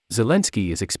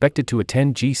Zelensky is expected to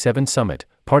attend G7 summit,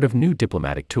 part of new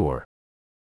diplomatic tour.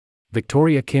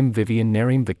 Victoria Kim Vivian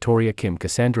Narim Victoria Kim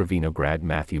Cassandra Vinograd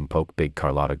Matthew Pope Big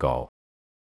Carlotta Gall.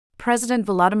 President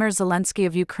Volodymyr Zelensky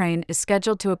of Ukraine is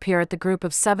scheduled to appear at the Group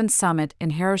of Seven summit in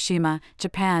Hiroshima,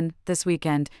 Japan, this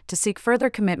weekend, to seek further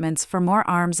commitments for more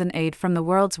arms and aid from the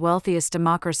world's wealthiest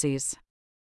democracies.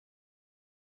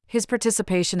 His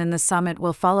participation in the summit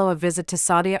will follow a visit to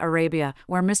Saudi Arabia,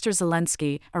 where Mr.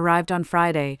 Zelensky arrived on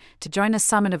Friday to join a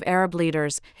summit of Arab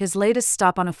leaders, his latest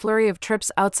stop on a flurry of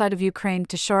trips outside of Ukraine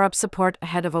to shore up support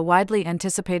ahead of a widely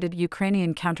anticipated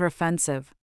Ukrainian counteroffensive.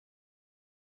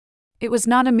 It was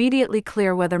not immediately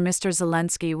clear whether Mr.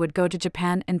 Zelensky would go to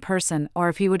Japan in person or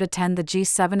if he would attend the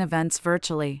G7 events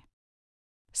virtually.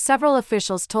 Several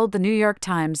officials told the New York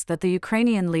Times that the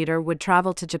Ukrainian leader would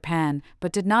travel to Japan,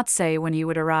 but did not say when he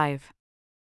would arrive.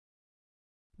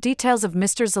 Details of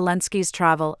Mr. Zelensky's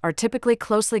travel are typically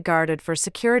closely guarded for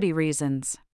security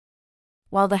reasons.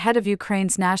 While the head of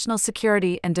Ukraine's National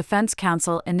Security and Defense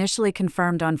Council initially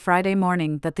confirmed on Friday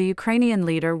morning that the Ukrainian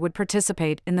leader would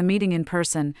participate in the meeting in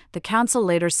person, the council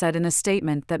later said in a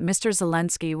statement that Mr.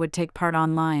 Zelensky would take part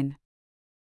online.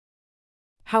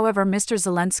 However, Mr.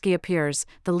 Zelensky appears,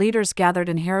 the leaders gathered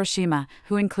in Hiroshima,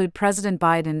 who include President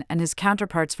Biden and his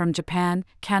counterparts from Japan,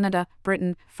 Canada,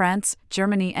 Britain, France,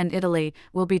 Germany and Italy,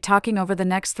 will be talking over the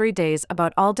next 3 days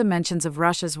about all dimensions of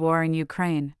Russia's war in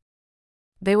Ukraine.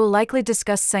 They will likely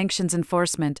discuss sanctions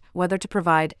enforcement, whether to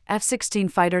provide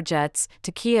F-16 fighter jets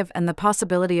to Kiev and the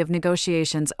possibility of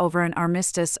negotiations over an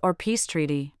armistice or peace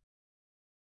treaty.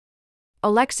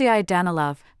 Alexei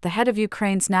Danilov, the head of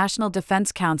Ukraine's National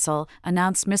Defense Council,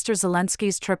 announced Mr.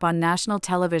 Zelensky's trip on national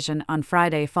television on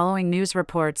Friday following news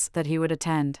reports that he would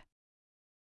attend.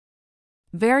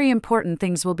 Very important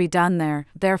things will be done there,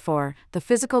 therefore, the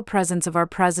physical presence of our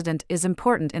president is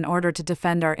important in order to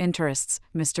defend our interests,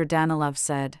 Mr. Danilov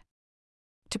said.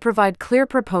 To provide clear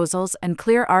proposals and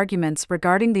clear arguments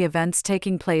regarding the events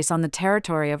taking place on the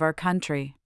territory of our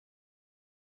country.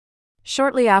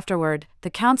 Shortly afterward, the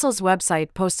Council's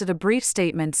website posted a brief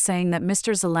statement saying that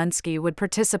Mr. Zelensky would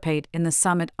participate in the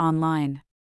summit online.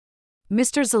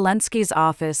 Mr. Zelensky's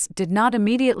office did not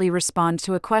immediately respond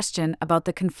to a question about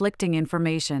the conflicting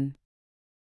information.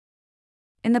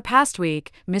 In the past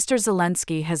week, Mr.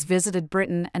 Zelensky has visited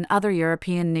Britain and other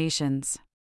European nations.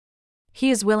 He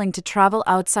is willing to travel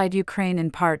outside Ukraine in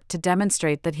part to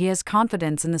demonstrate that he has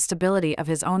confidence in the stability of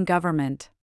his own government.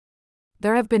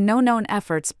 There have been no known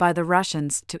efforts by the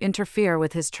Russians to interfere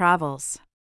with his travels.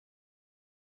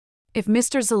 If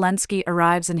Mr. Zelensky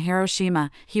arrives in Hiroshima,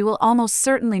 he will almost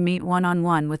certainly meet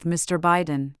one-on-one with Mr.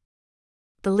 Biden.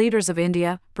 The leaders of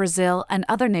India, Brazil, and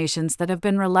other nations that have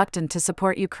been reluctant to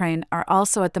support Ukraine are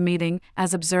also at the meeting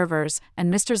as observers,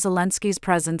 and Mr. Zelensky's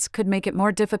presence could make it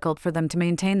more difficult for them to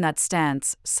maintain that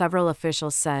stance, several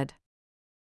officials said.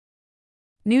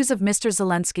 News of Mr.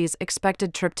 Zelensky's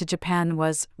expected trip to Japan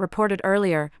was reported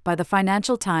earlier by the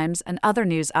Financial Times and other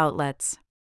news outlets.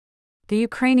 The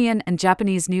Ukrainian and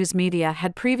Japanese news media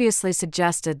had previously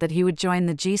suggested that he would join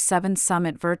the G7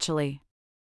 summit virtually.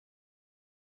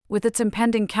 With its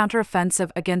impending counteroffensive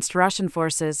against Russian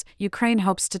forces, Ukraine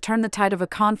hopes to turn the tide of a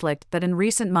conflict that in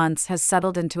recent months has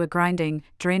settled into a grinding,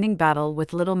 draining battle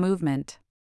with little movement.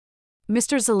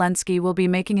 Mr. Zelensky will be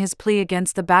making his plea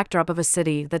against the backdrop of a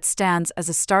city that stands as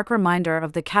a stark reminder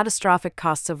of the catastrophic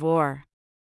costs of war.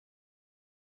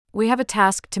 We have a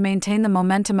task to maintain the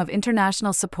momentum of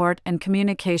international support and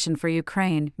communication for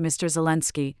Ukraine, Mr.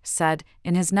 Zelensky said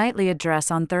in his nightly address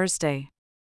on Thursday.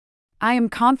 I am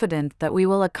confident that we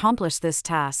will accomplish this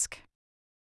task.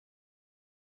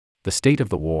 The state of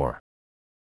the war.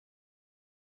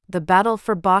 The battle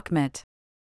for Bakhmut.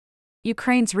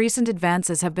 Ukraine's recent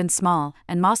advances have been small,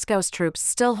 and Moscow's troops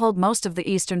still hold most of the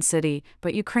eastern city,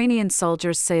 but Ukrainian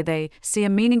soldiers say they see a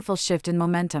meaningful shift in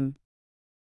momentum.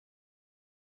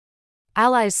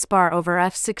 Allies spar over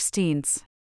F-16s.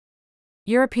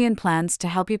 European plans to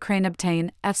help Ukraine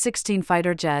obtain F-16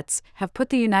 fighter jets have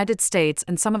put the United States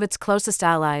and some of its closest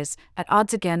allies at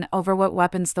odds again over what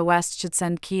weapons the West should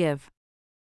send Kyiv.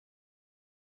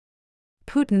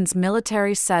 Putin's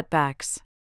military setbacks.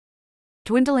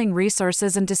 Dwindling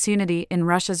resources and disunity in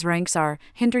Russia's ranks are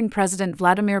hindering President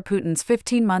Vladimir Putin's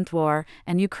 15-month war,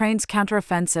 and Ukraine's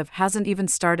counteroffensive hasn't even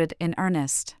started in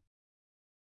earnest.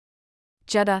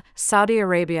 Jeddah, Saudi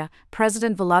Arabia.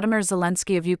 President Volodymyr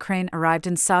Zelensky of Ukraine arrived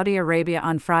in Saudi Arabia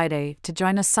on Friday to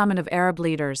join a summit of Arab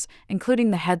leaders,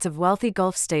 including the heads of wealthy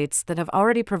Gulf states that have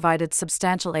already provided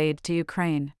substantial aid to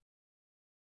Ukraine.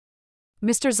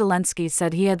 Mr. Zelensky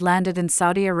said he had landed in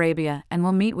Saudi Arabia and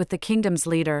will meet with the kingdom's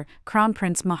leader, Crown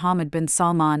Prince Mohammed bin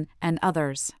Salman, and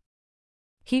others.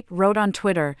 He wrote on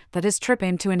Twitter that his trip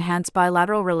aimed to enhance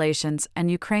bilateral relations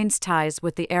and Ukraine's ties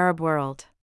with the Arab world.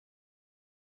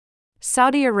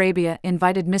 Saudi Arabia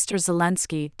invited Mr.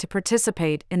 Zelensky to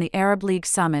participate in the Arab League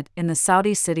summit in the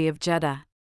Saudi city of Jeddah.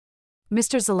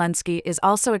 Mr. Zelensky is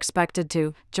also expected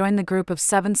to join the Group of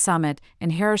Seven summit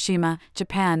in Hiroshima,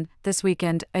 Japan, this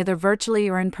weekend, either virtually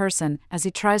or in person, as he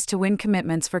tries to win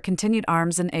commitments for continued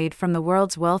arms and aid from the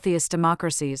world's wealthiest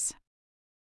democracies.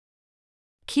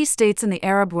 Key states in the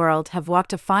Arab world have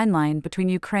walked a fine line between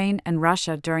Ukraine and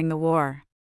Russia during the war.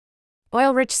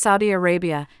 Oil-rich Saudi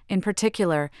Arabia, in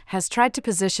particular, has tried to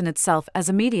position itself as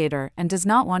a mediator and does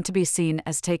not want to be seen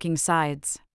as taking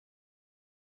sides.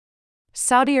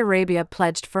 Saudi Arabia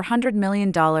pledged $400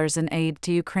 million in aid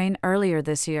to Ukraine earlier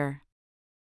this year.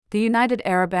 The United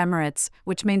Arab Emirates,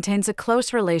 which maintains a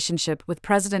close relationship with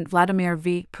President Vladimir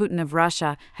V. Putin of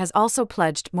Russia, has also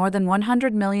pledged more than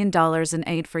 $100 million in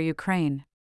aid for Ukraine.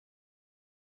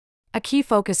 A key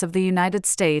focus of the United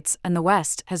States and the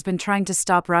West has been trying to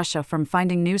stop Russia from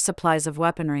finding new supplies of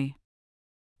weaponry.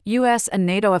 U.S. and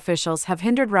NATO officials have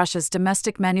hindered Russia's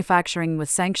domestic manufacturing with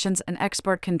sanctions and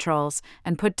export controls,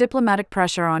 and put diplomatic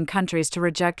pressure on countries to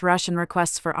reject Russian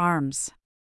requests for arms.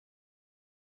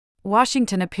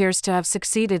 Washington appears to have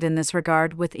succeeded in this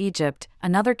regard with Egypt,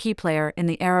 another key player in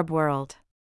the Arab world.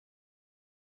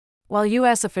 While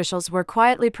U.S. officials were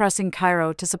quietly pressing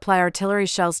Cairo to supply artillery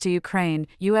shells to Ukraine,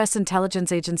 U.S.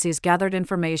 intelligence agencies gathered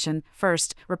information,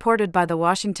 first reported by the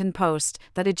Washington Post,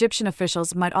 that Egyptian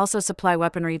officials might also supply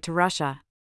weaponry to Russia.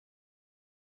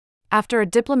 After a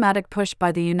diplomatic push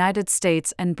by the United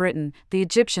States and Britain, the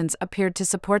Egyptians appeared to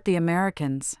support the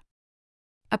Americans.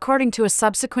 According to a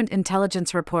subsequent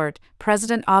intelligence report,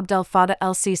 President Abdel Fattah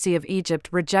el-Sisi of Egypt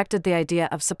rejected the idea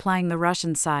of supplying the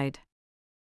Russian side.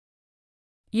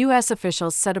 U.S.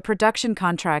 officials said a production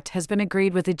contract has been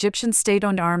agreed with Egyptian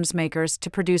state-owned arms makers to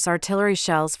produce artillery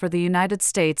shells for the United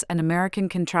States and American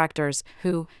contractors,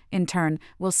 who, in turn,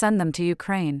 will send them to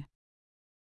Ukraine.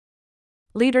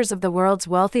 Leaders of the world's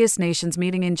wealthiest nations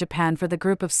meeting in Japan for the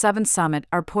Group of Seven summit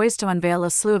are poised to unveil a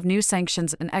slew of new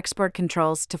sanctions and export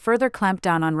controls to further clamp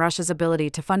down on Russia's ability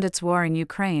to fund its war in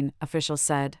Ukraine, officials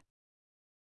said.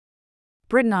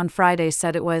 Britain on Friday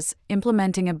said it was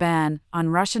implementing a ban on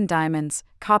Russian diamonds,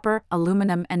 copper,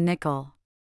 aluminum, and nickel.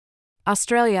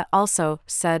 Australia also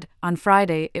said on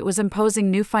Friday it was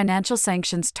imposing new financial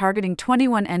sanctions targeting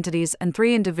 21 entities and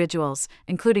 3 individuals,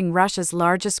 including Russia's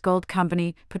largest gold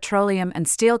company, petroleum and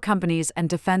steel companies, and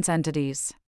defense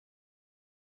entities.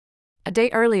 A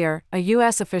day earlier, a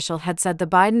U.S. official had said the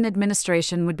Biden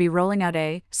administration would be rolling out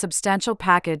a substantial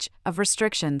package of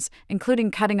restrictions, including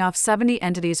cutting off 70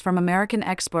 entities from American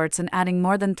exports and adding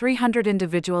more than 300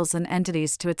 individuals and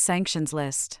entities to its sanctions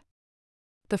list.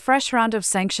 The fresh round of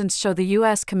sanctions show the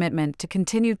U.S. commitment to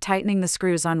continue tightening the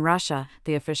screws on Russia,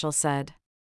 the official said.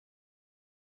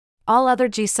 All other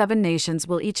G7 nations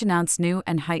will each announce new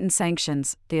and heightened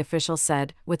sanctions, the official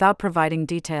said, without providing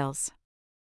details.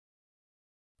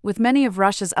 With many of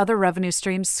Russia's other revenue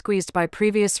streams squeezed by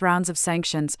previous rounds of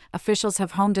sanctions, officials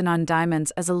have homed in on diamonds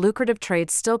as a lucrative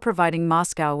trade still providing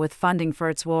Moscow with funding for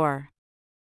its war.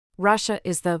 Russia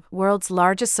is the world's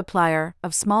largest supplier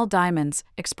of small diamonds,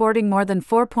 exporting more than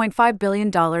 $4.5 billion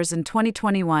in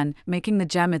 2021, making the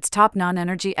gem its top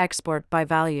non-energy export by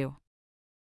value.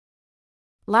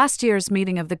 Last year's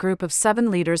meeting of the Group of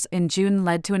Seven leaders in June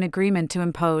led to an agreement to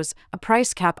impose a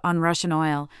price cap on Russian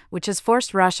oil, which has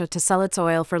forced Russia to sell its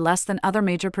oil for less than other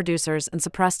major producers and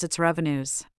suppressed its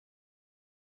revenues.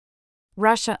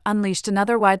 Russia unleashed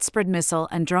another widespread missile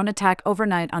and drone attack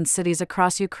overnight on cities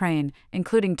across Ukraine,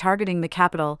 including targeting the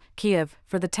capital, Kyiv,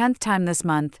 for the 10th time this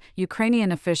month,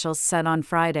 Ukrainian officials said on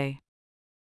Friday.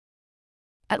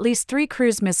 At least 3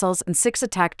 cruise missiles and 6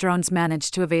 attack drones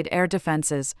managed to evade air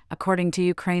defenses, according to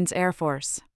Ukraine's Air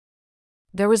Force.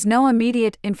 There was no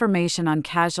immediate information on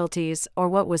casualties or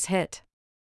what was hit.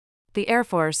 The Air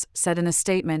Force said in a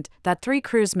statement that 3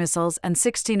 cruise missiles and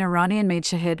 16 Iranian-made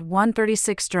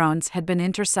Shahed-136 drones had been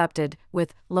intercepted,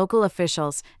 with local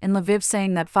officials in Lviv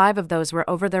saying that 5 of those were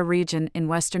over their region in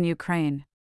western Ukraine.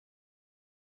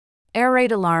 Air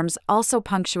raid alarms also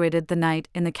punctuated the night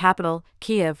in the capital,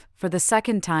 Kyiv, for the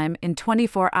second time in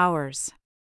 24 hours.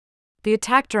 The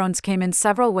attack drones came in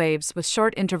several waves with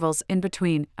short intervals in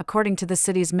between, according to the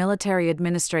city's military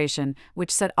administration,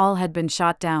 which said all had been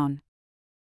shot down.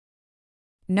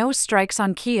 No strikes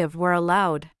on Kyiv were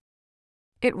allowed,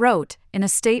 it wrote in a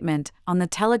statement on the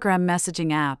Telegram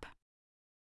messaging app.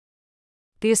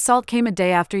 The assault came a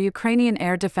day after Ukrainian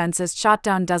air defenses shot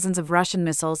down dozens of Russian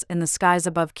missiles in the skies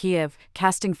above Kyiv,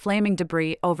 casting flaming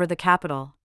debris over the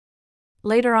capital.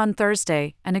 Later on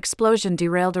Thursday, an explosion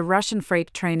derailed a Russian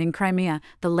freight train in Crimea,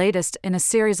 the latest in a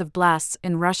series of blasts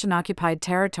in Russian-occupied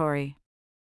territory.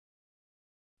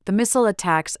 The missile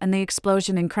attacks and the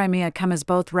explosion in Crimea come as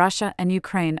both Russia and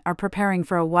Ukraine are preparing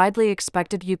for a widely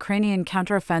expected Ukrainian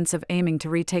counteroffensive aiming to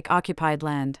retake occupied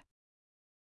land.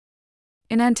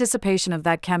 In anticipation of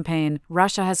that campaign,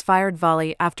 Russia has fired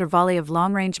volley after volley of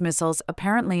long-range missiles,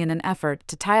 apparently in an effort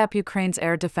to tie up Ukraine's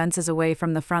air defenses away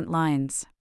from the front lines.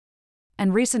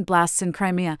 And recent blasts in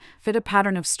Crimea fit a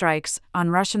pattern of strikes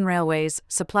on Russian railways,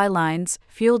 supply lines,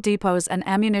 fuel depots and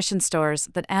ammunition stores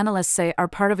that analysts say are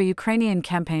part of a Ukrainian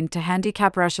campaign to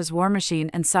handicap Russia's war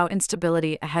machine and sow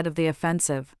instability ahead of the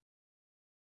offensive.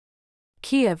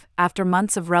 Kyiv, after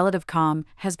months of relative calm,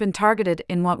 has been targeted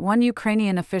in what one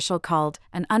Ukrainian official called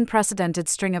an unprecedented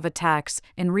string of attacks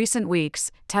in recent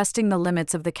weeks, testing the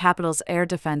limits of the capital's air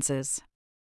defenses.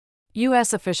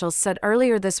 U.S. officials said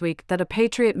earlier this week that a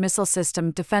Patriot missile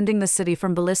system defending the city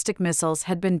from ballistic missiles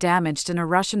had been damaged in a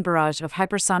Russian barrage of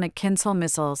hypersonic Kinzhal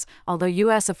missiles, although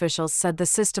U.S. officials said the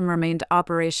system remained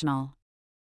operational.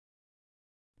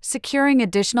 Securing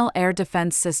additional air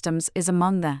defense systems is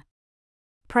among the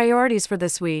priorities for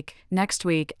this week, next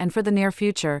week, and for the near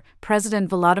future, President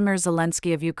Volodymyr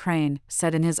Zelensky of Ukraine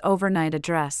said in his overnight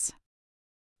address.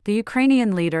 The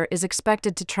Ukrainian leader is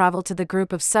expected to travel to the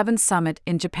Group of Seven summit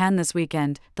in Japan this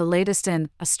weekend, the latest in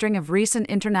a string of recent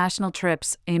international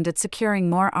trips aimed at securing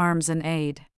more arms and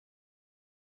aid.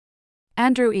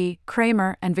 Andrew E.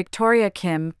 Kramer and Victoria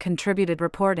Kim contributed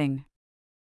reporting.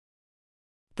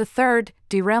 The third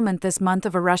derailment this month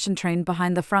of a Russian train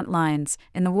behind the front lines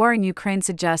in the war in Ukraine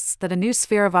suggests that a new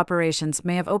sphere of operations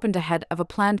may have opened ahead of a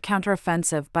planned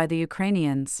counteroffensive by the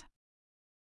Ukrainians.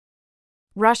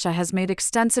 Russia has made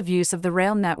extensive use of the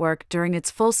rail network during its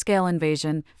full-scale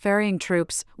invasion, ferrying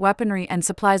troops, weaponry and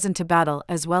supplies into battle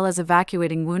as well as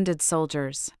evacuating wounded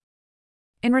soldiers.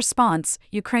 In response,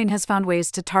 Ukraine has found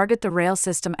ways to target the rail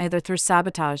system either through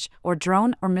sabotage or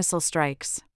drone or missile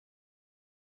strikes.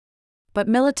 But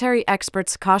military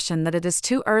experts caution that it is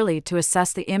too early to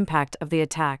assess the impact of the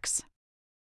attacks.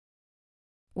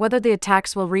 Whether the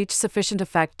attacks will reach sufficient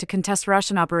effect to contest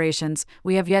Russian operations,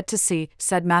 we have yet to see,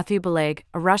 said Matthew Beleg,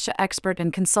 a Russia expert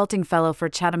and consulting fellow for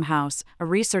Chatham House, a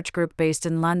research group based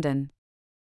in London.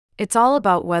 It's all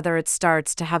about whether it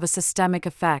starts to have a systemic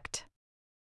effect.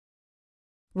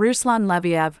 Ruslan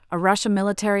Leviev, a Russian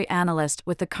military analyst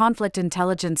with the Conflict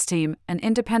Intelligence Team, an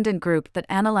independent group that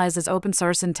analyzes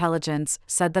open-source intelligence,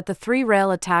 said that the three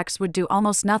rail attacks would do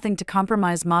almost nothing to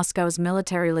compromise Moscow's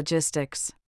military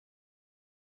logistics.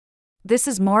 This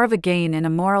is more of a gain in a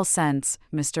moral sense,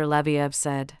 Mr. Leviev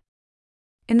said.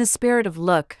 In the spirit of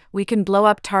look, we can blow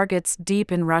up targets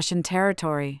deep in Russian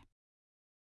territory.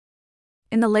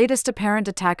 In the latest apparent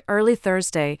attack early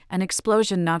Thursday, an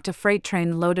explosion knocked a freight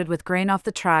train loaded with grain off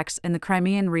the tracks in the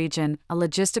Crimean region, a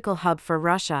logistical hub for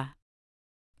Russia.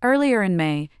 Earlier in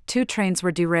May, 2 trains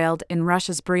were derailed in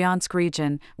Russia's Bryansk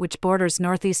region, which borders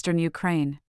northeastern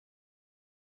Ukraine.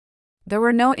 There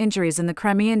were no injuries in the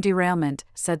Crimean derailment,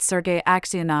 said Sergei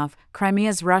Aksionov,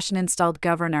 Crimea's Russian-installed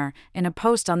governor, in a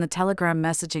post on the Telegram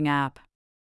messaging app.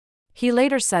 He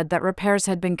later said that repairs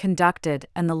had been conducted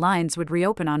and the lines would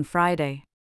reopen on Friday.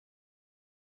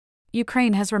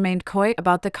 Ukraine has remained coy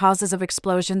about the causes of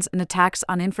explosions and attacks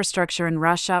on infrastructure in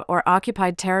Russia or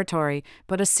occupied territory,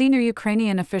 but a senior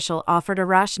Ukrainian official offered a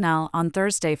rationale on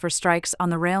Thursday for strikes on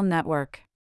the rail network.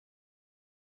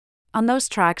 On those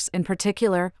tracks in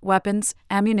particular, weapons,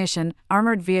 ammunition,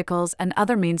 armored vehicles and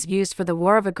other means used for the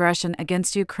war of aggression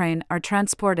against Ukraine are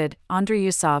transported, Andriy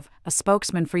Yusov, a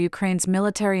spokesman for Ukraine's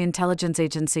military intelligence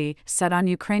agency, said on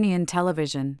Ukrainian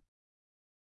television.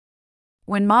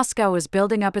 When Moscow was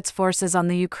building up its forces on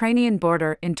the Ukrainian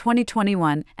border in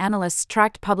 2021, analysts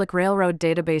tracked public railroad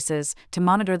databases to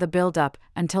monitor the buildup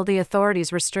until the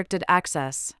authorities restricted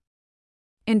access.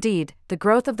 Indeed, the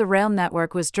growth of the rail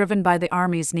network was driven by the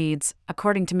Army's needs,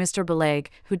 according to Mr. Beleg,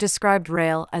 who described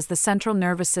rail as the central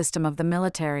nervous system of the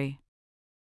military.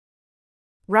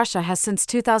 Russia has since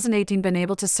 2018 been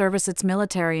able to service its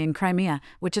military in Crimea,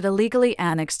 which it illegally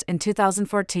annexed in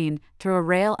 2014, through a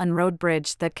rail and road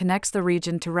bridge that connects the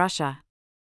region to Russia.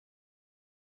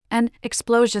 An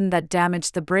explosion that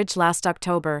damaged the bridge last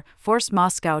October forced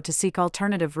Moscow to seek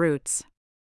alternative routes.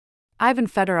 Ivan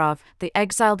Fedorov, the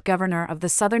exiled governor of the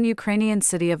southern Ukrainian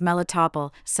city of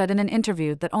Melitopol, said in an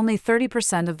interview that only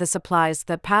 30% of the supplies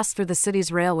that passed through the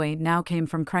city's railway now came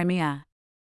from Crimea.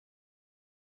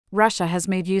 Russia has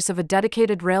made use of a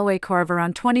dedicated railway corps of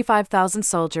around 25,000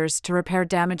 soldiers to repair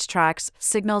damaged tracks,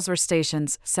 signals or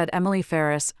stations, said Emily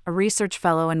Ferris, a research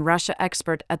fellow and Russia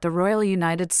expert at the Royal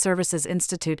United Services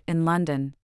Institute in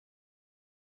London.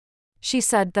 She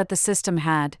said that the system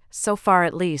had, so far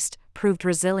at least, proved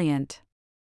resilient.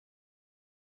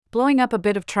 Blowing up a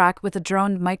bit of track with a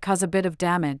drone might cause a bit of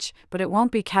damage, but it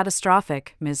won't be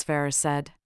catastrophic, Ms. Vera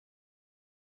said.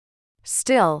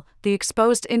 Still, the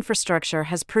exposed infrastructure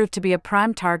has proved to be a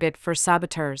prime target for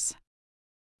saboteurs.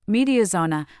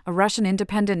 Mediazona, a Russian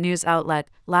independent news outlet,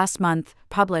 last month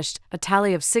published a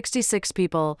tally of 66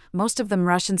 people, most of them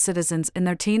Russian citizens in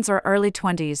their teens or early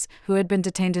 20s, who had been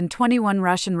detained in 21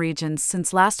 Russian regions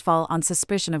since last fall on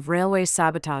suspicion of railway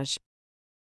sabotage.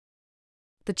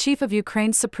 The chief of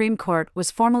Ukraine's Supreme Court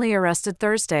was formally arrested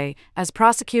Thursday, as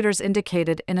prosecutors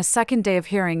indicated in a second day of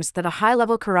hearings that a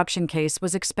high-level corruption case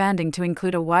was expanding to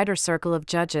include a wider circle of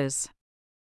judges.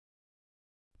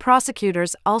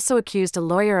 Prosecutors also accused a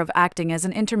lawyer of acting as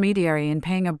an intermediary in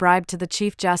paying a bribe to the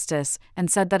Chief Justice, and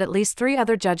said that at least 3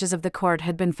 other judges of the court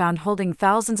had been found holding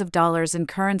thousands of dollars in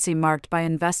currency marked by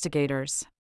investigators.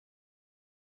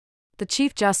 The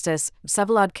Chief Justice,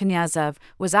 Vsevolod Knyazov,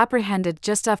 was apprehended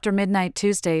just after midnight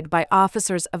Tuesday by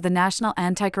officers of the National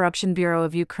Anti-Corruption Bureau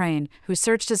of Ukraine, who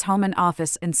searched his home and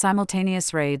office in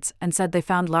simultaneous raids and said they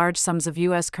found large sums of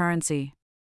U.S. currency.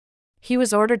 He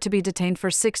was ordered to be detained for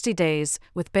 60 days,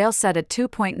 with bail set at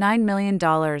 $2.9 million,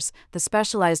 the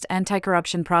Specialized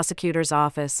Anti-Corruption Prosecutor's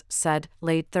Office said,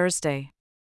 late Thursday.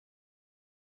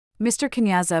 Mr.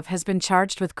 Knyazov has been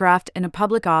charged with graft in a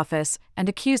public office and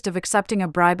accused of accepting a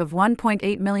bribe of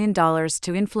 $1.8 million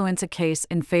to influence a case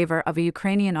in favor of a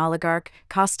Ukrainian oligarch,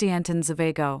 Konstantin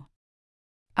Zavego.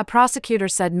 A prosecutor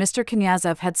said Mr.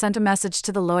 Knyazov had sent a message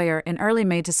to the lawyer in early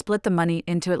May to split the money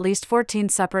into at least 14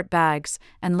 separate bags,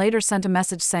 and later sent a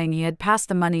message saying he had passed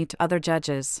the money to other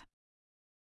judges.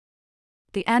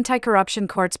 The anti-corruption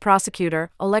court's prosecutor,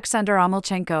 Oleksandr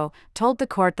Omelchenko, told the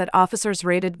court that officers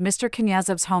raided Mr.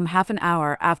 Knyazov's home half an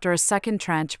hour after a second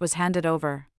tranche was handed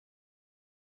over.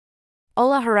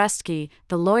 Ola Harestky,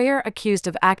 the lawyer accused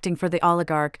of acting for the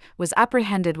oligarch, was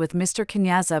apprehended with Mr.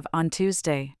 Knyazov on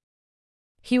Tuesday.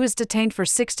 He was detained for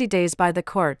 60 days by the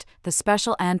court, the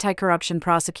special anti-corruption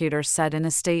prosecutor said in a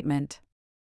statement.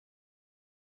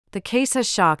 The case has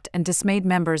shocked and dismayed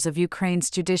members of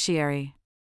Ukraine's judiciary.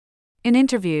 In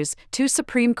interviews, 2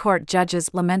 Supreme Court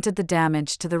judges lamented the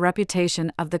damage to the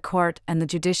reputation of the court and the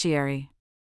judiciary.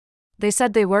 They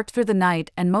said they worked through the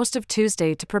night and most of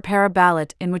Tuesday to prepare a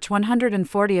ballot in which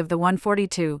 140 of the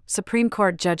 142 Supreme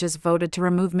Court judges voted to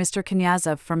remove Mr.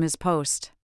 Knyazov from his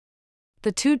post.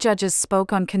 The 2 judges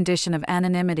spoke on condition of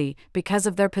anonymity because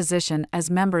of their position as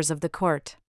members of the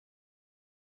court.